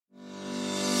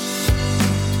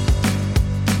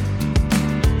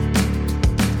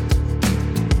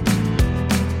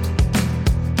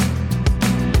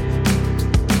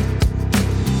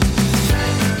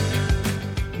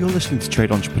listening to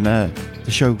Trade Entrepreneur,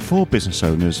 the show for business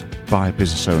owners by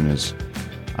business owners.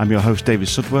 I'm your host, David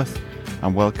Sudworth,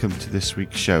 and welcome to this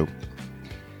week's show.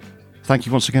 Thank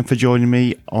you once again for joining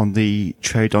me on the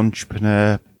Trade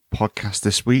Entrepreneur podcast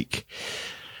this week.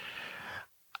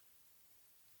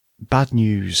 Bad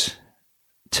news.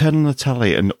 Turn on the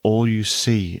telly and all you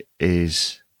see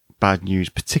is bad news,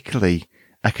 particularly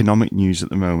economic news at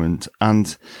the moment.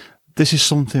 And this is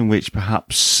something which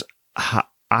perhaps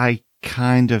I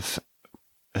kind of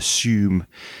assume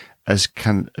has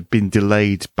been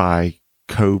delayed by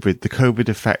COVID. The COVID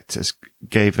effect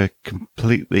gave a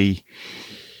completely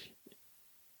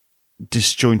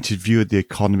disjointed view of the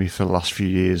economy for the last few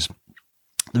years.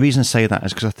 The reason I say that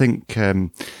is because I think,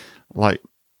 like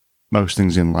most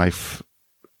things in life,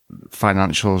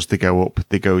 financials, they go up,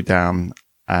 they go down,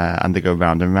 and they go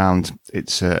round and round.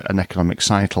 It's an economic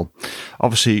cycle.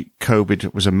 Obviously,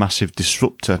 COVID was a massive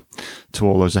disruptor to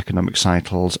all those economic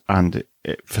cycles, and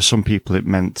for some people it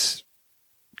meant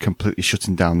completely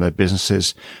shutting down their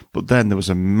businesses. But then there was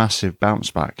a massive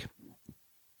bounce back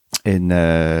in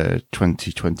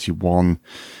 2021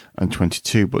 and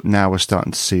 22. But now we're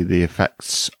starting to see the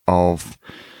effects of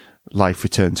life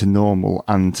return to normal,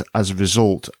 and as a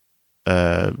result,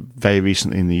 very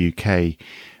recently in the UK,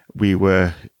 we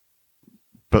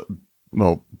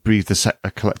breathed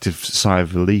a collective sigh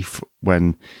of relief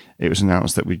when it was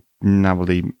announced that we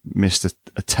narrowly missed a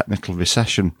technical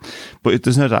recession. But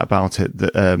there's no doubt about it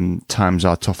that times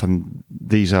are tough, and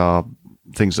these are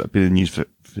things that have been in the news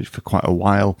for quite a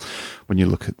while. When you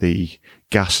look at the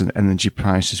gas and energy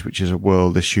prices, which is a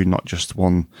world issue, not just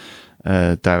one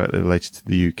directly related to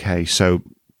the UK. So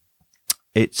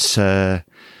it's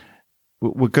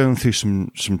we're going through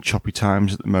some choppy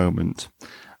times at the moment,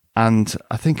 and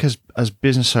I think as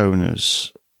business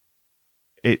owners,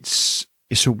 it's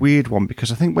a weird one,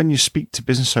 because I think when you speak to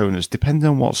business owners, depending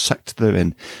on what sector they're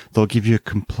in, they'll give you a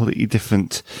completely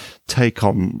different take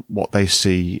on what they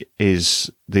see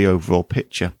is the overall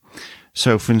picture.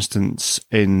 So, for instance,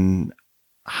 in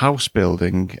house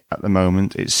building at the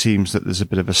moment, it seems that there's a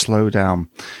bit of a slowdown,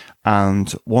 and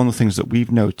one of the things that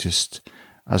we've noticed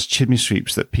as chimney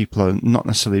sweeps, that people are not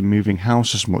necessarily moving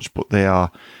house as much, but they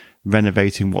are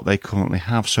renovating what they currently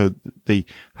have. So the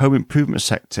home improvement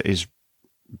sector is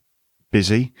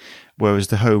busy, whereas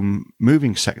the home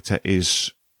moving sector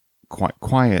is quite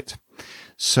quiet.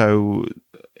 So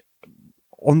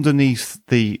underneath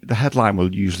the headline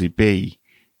will usually be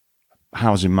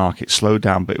housing market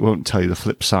slowdown, but it won't tell you the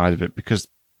flip side of it, because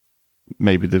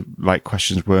maybe the right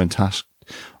questions weren't asked,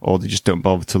 or they just don't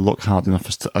bother to look hard enough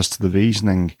as to the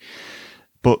reasoning.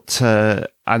 But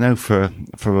I know for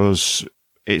us,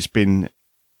 it's been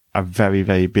a very,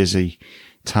 very busy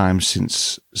time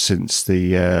since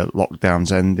the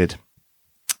lockdowns ended.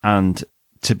 And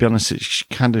to be honest, it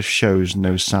kind of shows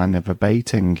no sign of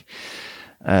abating.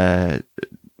 We're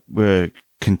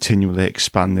continually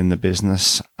expanding the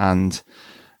business, and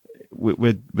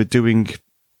we're doing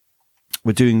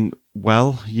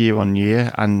well year on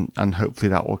year, and hopefully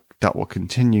that will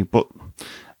continue. But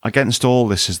against all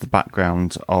this is the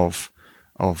background of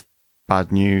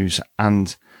bad news,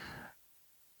 and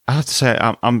I have to say,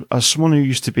 I'm as someone who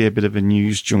used to be a bit of a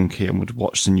news junkie and would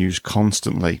watch the news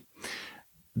constantly.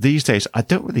 These days, I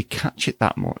don't really catch it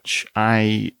that much.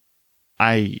 I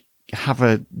have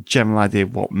a general idea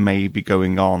of what may be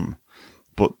going on,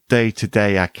 but day to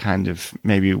day, I kind of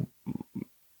maybe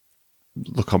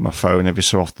look on my phone every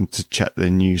so often to check the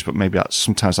news, but maybe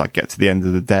sometimes I get to the end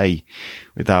of the day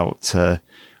without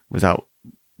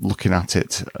looking at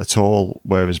it at all.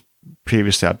 Whereas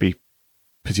previously I'd be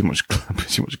pretty much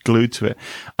glued to it.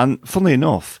 And funnily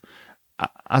enough,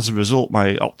 as a result,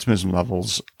 my optimism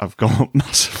levels have gone up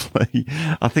massively.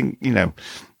 I think,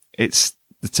 it's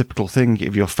the typical thing.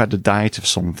 If you're fed a diet of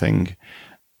something,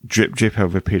 drip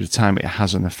over a period of time, it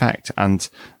has an effect. And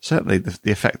certainly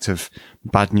the effect of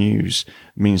bad news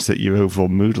means that your overall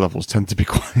mood levels tend to be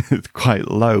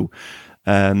quite low.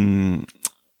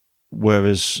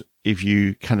 Whereas if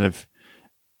you're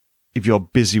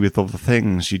busy with other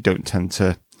things, you don't tend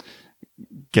to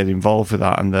get involved with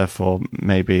that, and therefore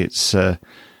maybe it's not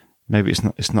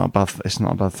a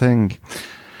bad thing.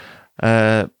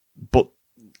 But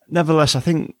nevertheless, I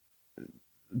think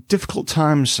difficult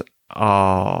times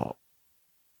are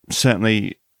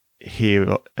certainly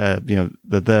here. They're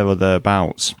there or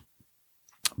thereabouts.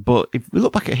 But if we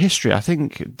look back at history, I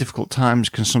think difficult times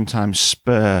can sometimes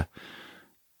spur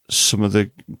some of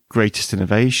the greatest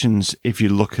innovations. If you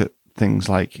look at things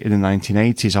like in the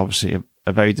 1980s, obviously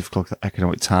a very difficult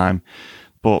economic time,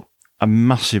 but a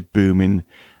massive boom in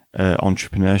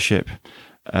entrepreneurship.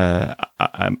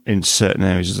 in certain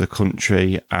areas of the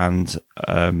country and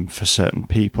for certain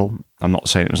people. I'm not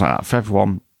saying it was like that for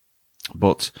everyone,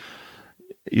 but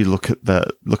you look at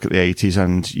the 80s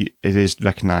and it is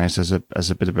recognised as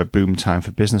a bit of a boom time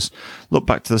for business. Look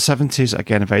back to the 70s,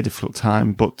 again, a very difficult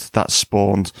time, but that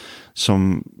spawned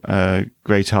some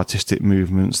great artistic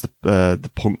movements.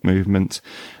 The punk movement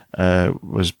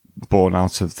was born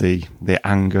out of the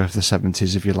anger of the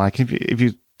 70s, if you like. If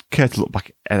you care to look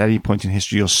back at any point in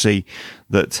history, you'll see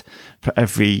that for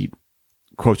every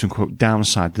quote unquote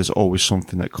downside, there's always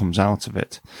something that comes out of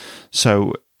it.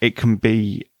 So it can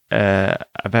be a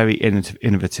very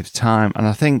innovative time. And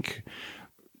I think,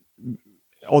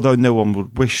 although no one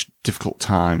would wish difficult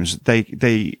times, I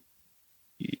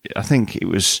think it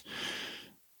was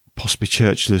possibly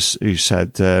Churchill who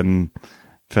said,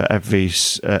 for every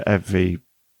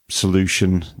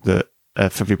solution for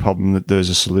every problem that there's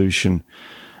a solution.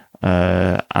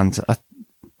 And I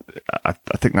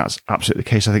think that's absolutely the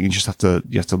case. I think you just have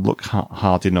to look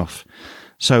hard enough.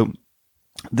 So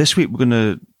this week we're going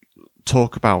to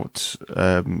talk about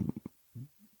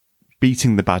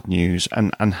beating the bad news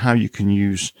and how you can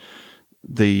use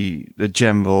the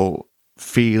general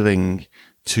feeling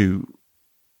to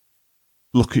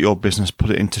look at your business,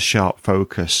 put it into sharp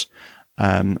focus,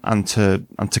 and to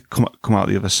come out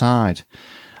the other side.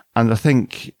 And I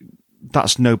think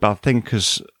that's no bad thing,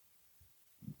 because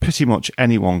pretty much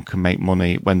anyone can make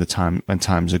money when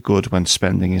times are good, when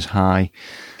spending is high.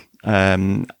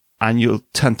 And you'll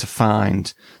tend to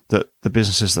find that the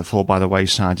businesses that fall by the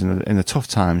wayside in the tough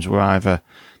times were either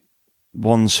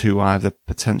ones who either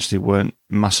potentially weren't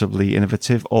massively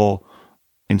innovative, or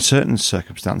in certain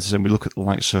circumstances, and we look at the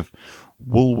likes of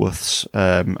Woolworths,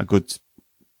 a good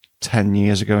 10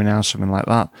 years ago now, something like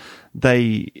that,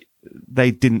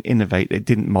 they didn't innovate, they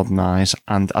didn't modernise,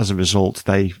 and as a result,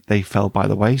 they fell by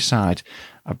the wayside.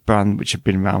 A brand which had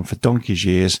been around for donkey's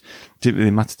years didn't really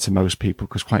matter to most people,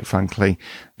 because quite frankly,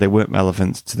 they weren't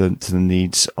relevant to the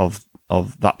needs of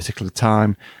that particular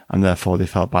time, and therefore they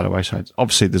fell by the wayside.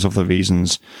 Obviously, there's other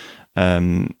reasons.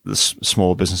 The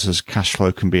small businesses, cash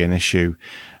flow can be an issue,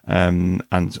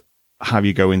 and how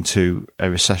you go into a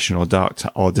recession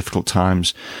or difficult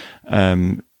times,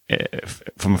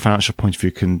 from a financial point of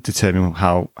view, can determine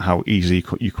how easily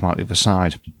you come out the other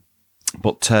side.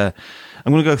 But I'm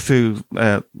going to go through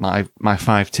my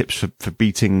 5 tips for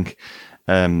beating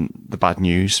the bad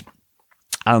news.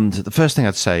 And the first thing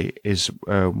I'd say is,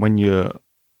 when you're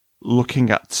looking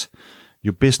at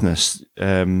your business,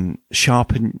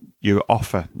 sharpen your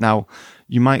offer. Now,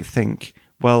 you might think,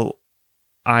 well,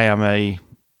 I am a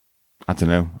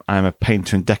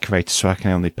painter and decorator, so I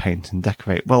can only paint and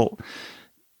decorate. Well,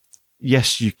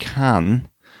 yes, you can,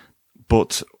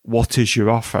 but what is your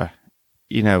offer?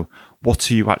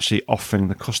 What are you actually offering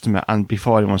the customer? And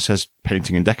before anyone says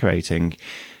painting and decorating,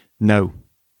 no,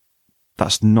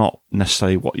 that's not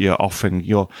necessarily what you're offering.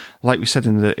 You're, like we said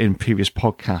in previous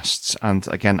podcasts, and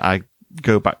again, I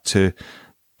go back to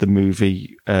the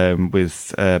movie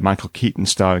with Michael Keaton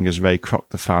starring as Ray Kroc,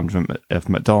 the founder of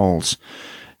McDonald's.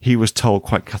 He was told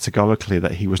quite categorically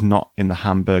that he was not in the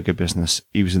hamburger business.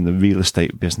 He was in the real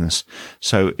estate business.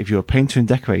 So if you're a painter and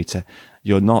decorator,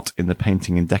 you're not in the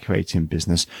painting and decorating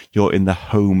business. You're in the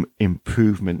home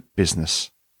improvement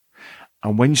business.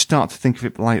 And when you start to think of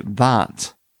it like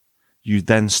that, you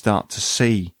then start to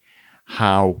see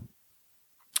how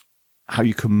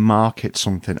you can market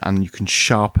something and you can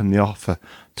sharpen the offer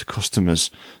to customers.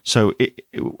 So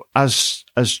as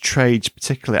trades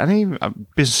particularly, and even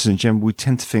businesses in general, we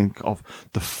tend to think of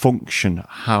the function,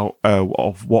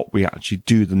 of what we actually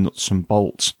do, the nuts and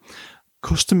bolts.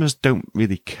 Customers don't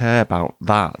really care about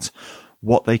that.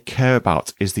 What they care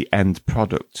about is the end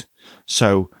product.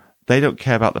 So they don't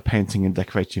care about the painting and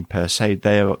decorating per se.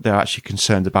 They're actually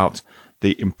concerned about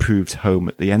the improved home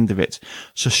at the end of it.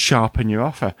 So sharpen your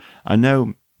offer. I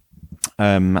know,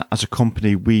 as a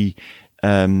company, we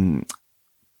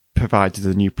provided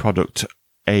a new product,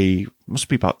 must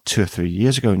be about 2 or 3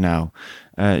 years ago now,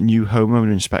 new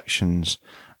homeowner inspections.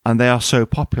 And they are so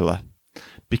popular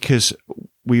because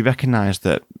we recognise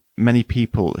that many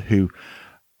people who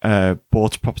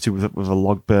bought a property with a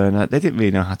log burner, they didn't really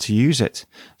know how to use it.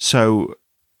 So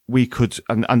we could,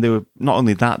 and they were, not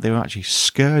only that, they were actually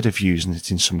scared of using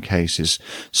it in some cases.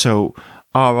 So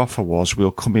our offer was,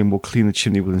 we'll come in, we'll clean the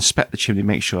chimney, we'll inspect the chimney,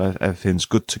 make sure everything's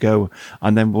good to go,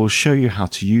 and then we'll show you how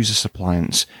to use this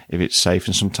appliance if it's safe,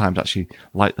 and sometimes actually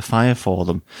light the fire for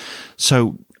them.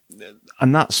 So,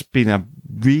 and that's been a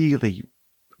really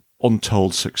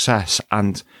untold success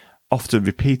and often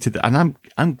repeated. And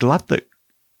I'm glad that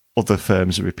other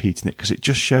firms are repeating it, because it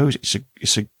just shows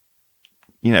it's a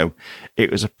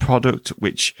It was a product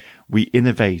which we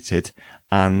innovated,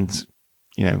 and,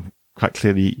 quite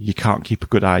clearly you can't keep a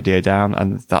good idea down,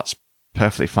 and that's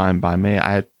perfectly fine by me.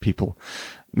 I had people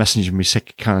messaging me saying,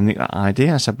 "Can I nick that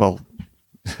idea?" I said, well,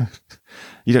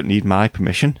 you don't need my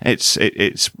permission. It's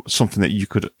something that you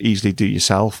could easily do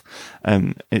yourself.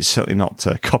 It's certainly not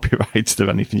copyrighted or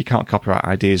anything. You can't copyright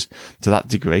ideas to that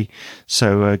degree.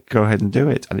 So go ahead and do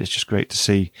it. And it's just great to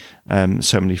see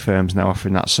so many firms now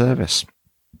offering that service.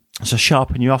 So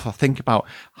sharpen your offer. Think about,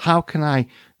 how can I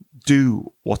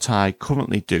do what I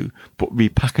currently do, but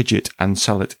repackage it and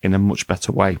sell it in a much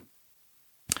better way?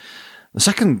 The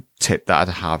second tip that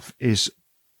I'd have is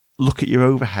look at your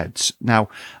overheads. Now,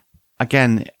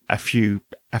 again, a few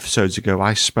episodes ago,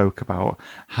 I spoke about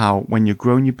how when you're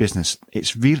growing your business,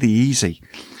 it's really easy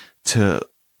to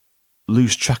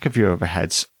lose track of your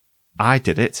overheads. I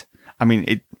did it. I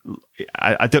mean,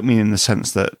 I don't mean in the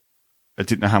sense that I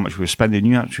didn't know how much we were spending,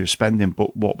 you actually were spending,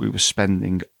 but what we were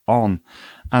spending on.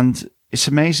 And it's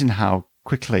amazing how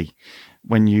quickly,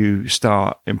 when you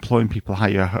start employing people, how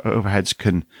your overheads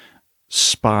can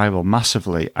spiral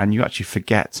massively, and you actually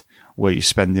forget where you're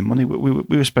spending money. We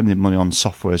were spending money on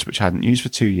softwares which I hadn't used for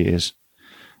 2 years.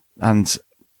 And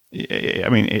I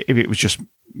mean, if it was just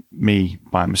me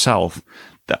by myself,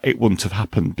 that it wouldn't have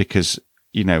happened, because,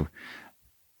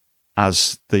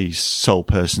 as the sole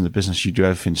person in the business, you do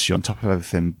everything, so you're on top of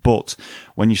everything. But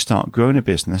when you start growing a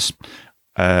business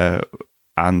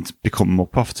and become more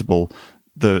profitable,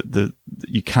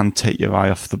 you can take your eye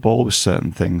off the ball with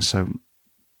certain things. So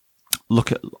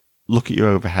look at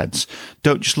your overheads.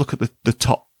 Don't just look at the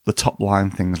top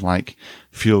line things like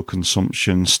fuel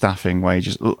consumption, staffing,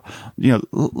 wages.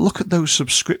 Look at those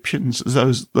subscriptions,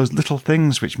 those little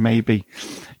things which maybe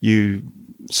you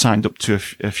signed up to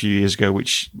a few years ago,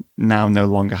 which now no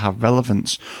longer have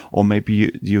relevance, or maybe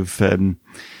there's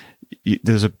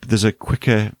a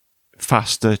quicker,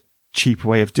 faster, cheaper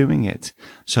way of doing it.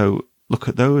 So look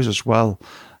at those as well.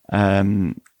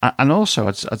 And also,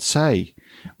 I'd say,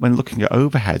 when looking at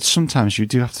overheads, sometimes you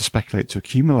do have to speculate to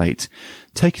accumulate.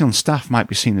 Taking on staff might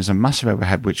be seen as a massive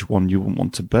overhead, which one you wouldn't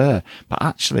want to bear. But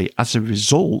actually, as a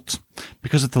result,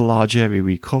 because of the large area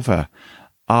we cover,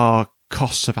 our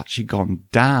costs have actually gone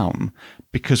down,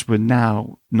 because we're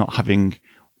now not having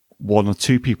one or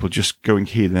two people just going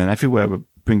here and everywhere. We're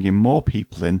bringing more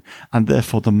people in, and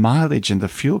therefore the mileage and the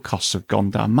fuel costs have gone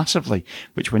down massively,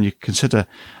 which, when you consider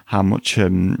how much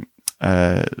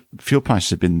fuel prices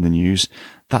have been in the news,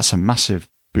 that's a massive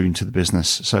boon to the business.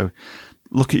 So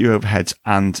look at your overheads,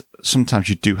 and sometimes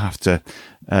you do have to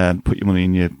put your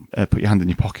hand in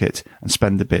your pocket and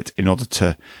spend a bit in order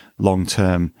to long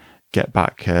term get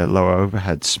back lower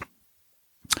overheads.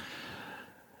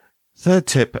 Third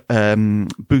tip,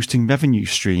 boosting revenue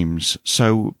streams.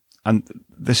 So, and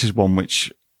this is one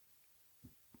which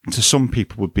to some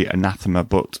people would be anathema,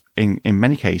 but in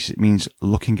many cases it means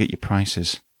looking at your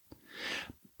prices.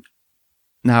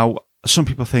 Now, some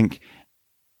people think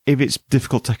if it's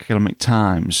difficult economic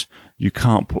times, you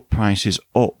can't put prices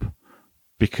up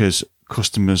because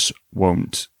customers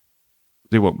won't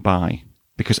buy,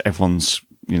 because everyone's,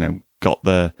 got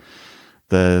their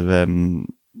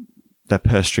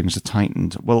purse strings are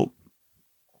tightened. Well,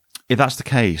 if that's the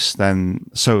case, then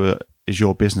so is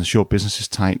your business. Your business is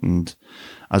tightened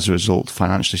as a result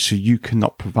financially, so you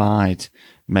cannot provide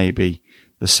maybe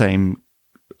the same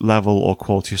level or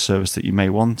quality of service that you may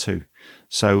want to.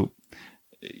 So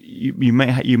you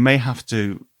may have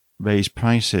to raise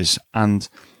prices. And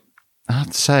I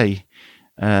have to say,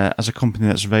 as a company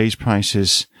that's raised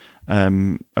prices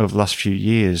over the last few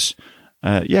years,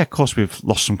 of course we've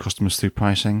lost some customers through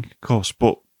pricing, of course,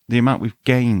 but the amount we've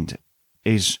gained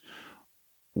is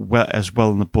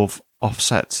well and above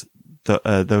offset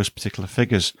those particular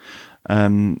figures. At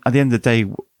the end of the day,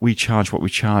 we charge what we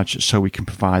charge so we can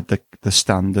provide the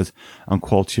standard and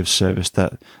quality of service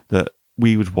that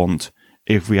we would want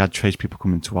if we had tradespeople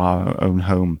coming to our own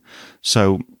home.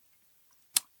 So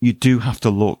you do have to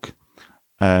look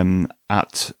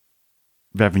at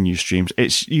revenue streams.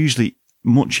 It's usually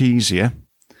much easier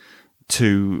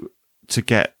to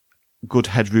get good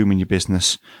headroom in your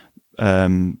business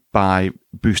by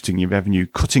boosting your revenue.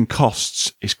 Cutting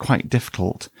costs is quite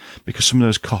difficult because some of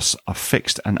those costs are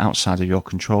fixed and outside of your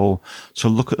control. So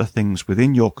look at the things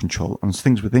within your control, and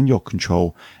things within your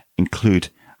control include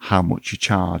how much you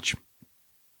charge.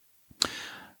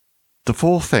 The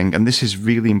fourth thing, and this is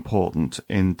really important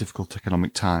in difficult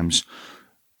economic times,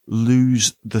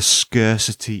 lose the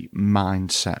scarcity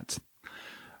mindset.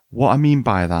 What I mean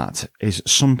by that is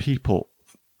some people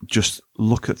just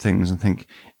look at things and think,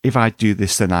 if I do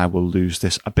this, then I will lose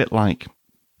this. A bit like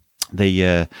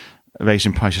the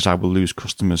raising prices, I will lose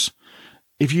customers.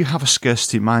 If you have a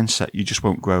scarcity mindset, you just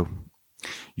won't grow.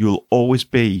 You'll always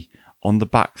be on the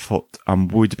back foot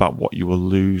and worried about what you will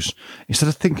lose. Instead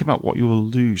of thinking about what you will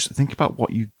lose, think about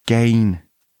what you gain.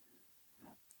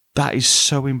 That is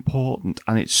so important,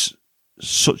 and it's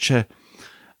such a,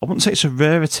 I wouldn't say it's a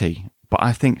rarity, but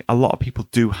I think a lot of people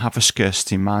do have a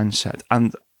scarcity mindset.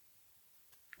 And,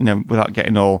 without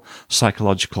getting all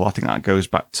psychological, I think that goes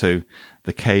back to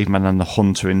the caveman and the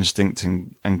hunter instinct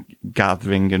and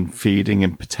gathering and feeding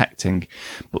and protecting.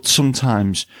 But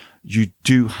sometimes you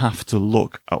do have to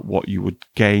look at what you would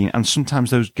gain. And sometimes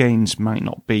those gains might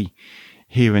not be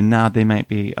here and now. They might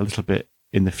be a little bit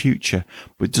in the future,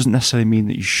 but it doesn't necessarily mean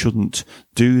that you shouldn't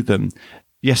do them.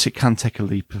 Yes, it can take a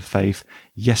leap of faith.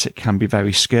 Yes, it can be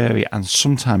very scary. And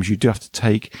sometimes you do have to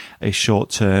take a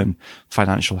short-term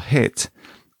financial hit.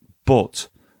 But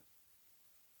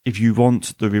if you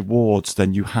want the rewards,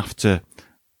 then you have to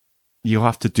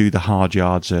do the hard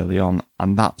yards early on.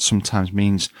 And that sometimes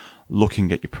means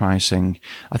looking at your pricing.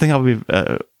 I think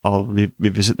I'll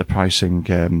revisit the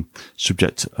pricing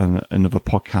subject on another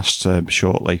podcast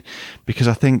shortly, because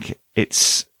I think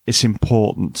it's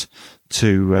important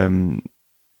to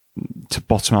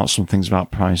bottom out some things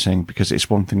about pricing, because it's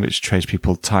one thing which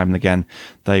tradespeople time and again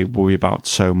they worry about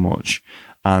so much.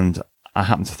 And I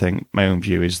happen to think my own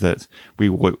view is that we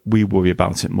worry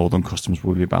about it more than customers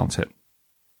worry about it.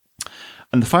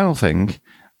 And the final thing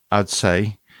I'd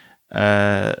say,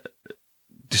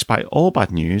 despite all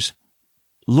bad news,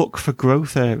 look for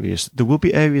growth areas. There will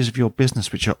be areas of your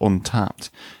business which are untapped,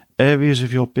 areas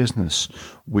of your business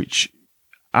which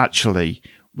actually,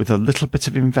 with a little bit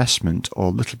of investment or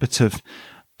a little bit of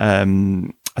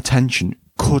attention,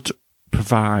 could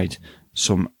provide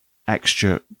some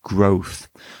extra growth.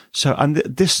 So, and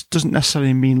this doesn't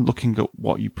necessarily mean looking at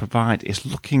what you provide. It's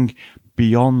looking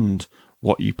beyond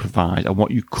what you provide and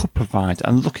what you could provide,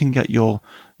 and looking at your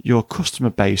customer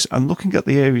base and looking at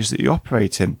the areas that you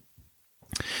operate in.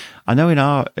 I know in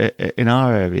our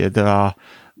area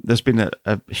there's been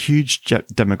a huge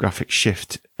demographic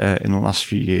shift in the last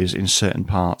few years in certain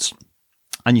parts,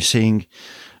 and you're seeing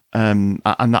and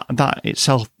that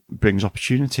itself brings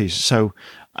opportunities. So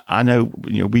I know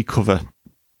we cover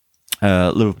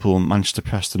Liverpool, Manchester,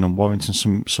 Preston, and Warrington,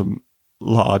 some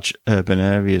large urban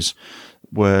areas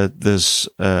where there's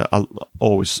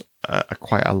always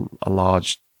quite a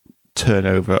large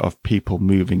turnover of people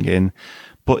moving in.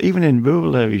 But even in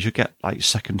rural areas, you get like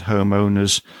second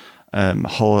homeowners,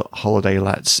 holiday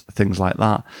lets, things like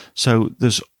that. So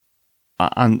there's,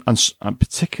 and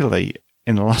particularly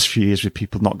in the last few years with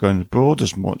people not going abroad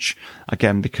as much,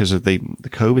 again, because of the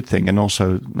COVID thing, and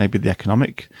also maybe the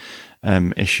economic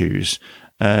issues,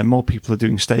 more people are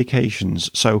doing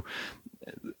staycations. So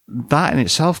that in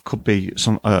itself could be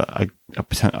a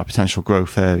potential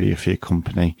growth area for your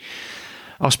company.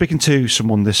 I was speaking to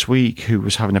someone this week who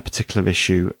was having a particular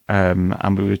issue,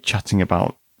 and we were chatting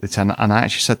about it, and I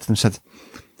actually said to them,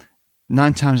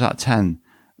 9 times out of 10,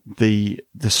 the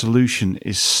solution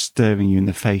is staring you in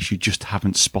the face. You just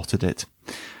haven't spotted it.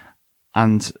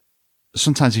 And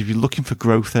sometimes if you're looking for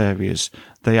growth areas,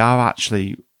 they are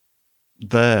actually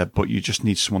there, but you just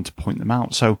need someone to point them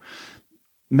out. So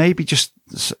maybe just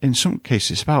in some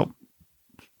cases it's about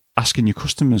asking your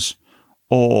customers,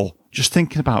 or just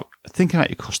thinking about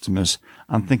your customers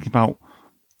and thinking about,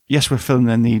 yes, we're filling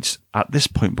their needs at this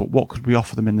point, but what could we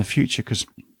offer them in the future? Because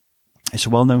it's a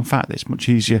well-known fact that it's much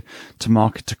easier to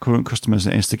market to current customers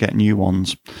than it is to get new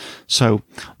ones. So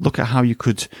look at how you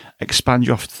could expand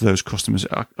your offer to those customers.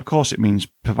 Of course, it means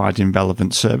providing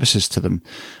relevant services to them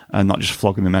and not just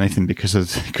flogging them anything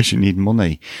because you need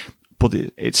money. But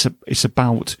it's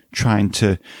about trying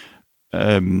to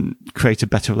create a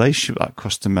better relationship with that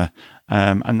customer,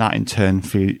 and that in turn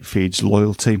feeds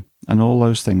loyalty and all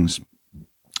those things.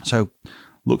 So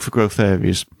look for growth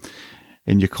areas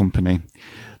in your company.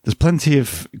 There's plenty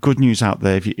of good news out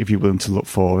there if you're willing to look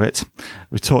for it.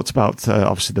 We talked about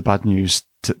obviously the bad news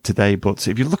today, but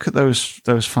if you look at those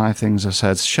 5 things I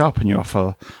said: sharpen your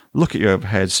offer, look at your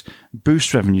overheads,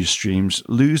 boost revenue streams,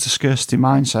 lose the scarcity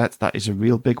mindset, that is a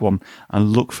real big one,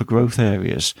 and look for growth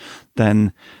areas,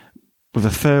 then with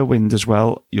a fair wind as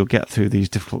well, you'll get through these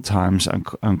difficult times and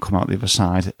come out the other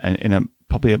side in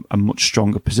probably a much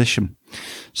stronger position.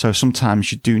 So sometimes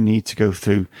you do need to go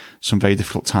through some very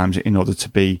difficult times in order to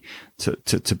be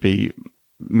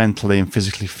mentally and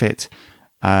physically fit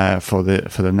for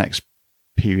the next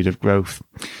period of growth.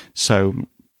 So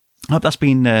I hope that's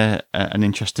been an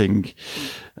interesting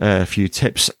few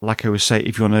tips. Like I always say,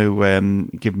 if you want to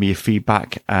give me a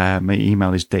feedback, my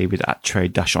email is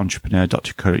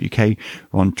david@trade-entrepreneur.co.uk,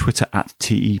 or on Twitter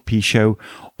 @TEPshow,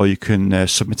 or you can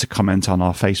submit a comment on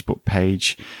our Facebook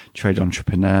page, Trade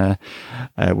Entrepreneur.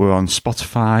 We're on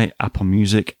Spotify, Apple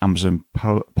Music, Amazon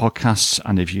Podcasts,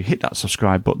 and if you hit that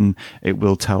subscribe button, it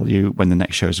will tell you when the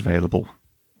next show is available.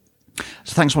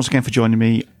 So thanks once again for joining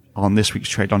me on this week's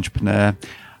Trade Entrepreneur.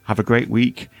 Have a great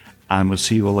week, and we'll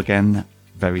see you all again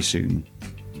very soon.